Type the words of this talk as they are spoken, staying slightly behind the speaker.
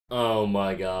Oh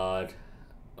my god.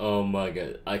 Oh my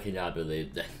god. I cannot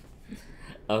believe this.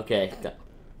 Okay, so,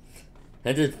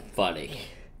 this is funny.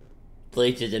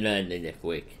 Bleach isn't ending this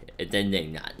week. It's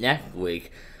ending not next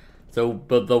week. So,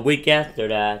 but the week after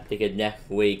that, because next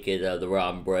week is the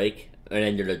wrong break, and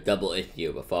then there's a double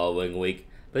issue the following week.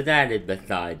 But that is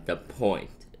beside the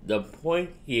point. The point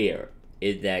here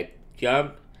is that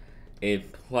Jump is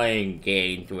playing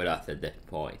games with us at this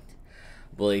point.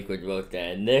 Bleach was supposed to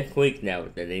end this week, now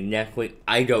it's ending next week.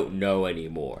 I don't know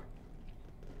anymore.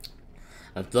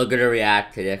 I'm still gonna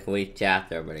react to this week's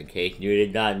chapter, but in case you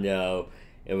did not know,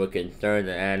 it would concern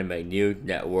the Anime News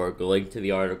Network. Link to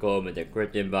the article in the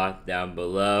description box down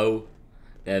below.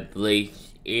 That Bleach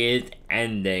is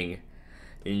ending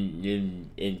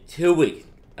in 2 weeks.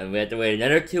 And we have to wait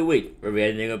another 2 weeks for the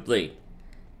ending of Bleach.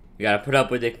 You gotta put up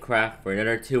with this crap for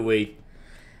another 2 weeks.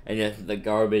 And that's the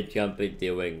garbage Jump is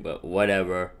doing, but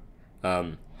whatever.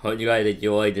 Hope you guys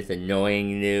enjoyed this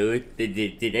annoying news.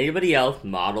 Did anybody else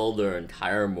model their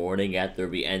entire morning after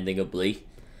the ending of Bleach?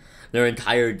 Their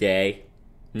entire day?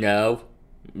 No?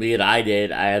 Me and I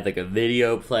did. I had like a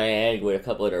video playing with a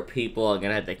couple other people. I'm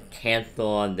gonna have to cancel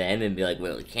on them and be like,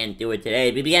 well, we can't do it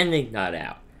today, but the ending's not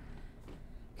out.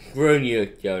 Screw you,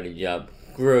 Jump.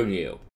 Screw you.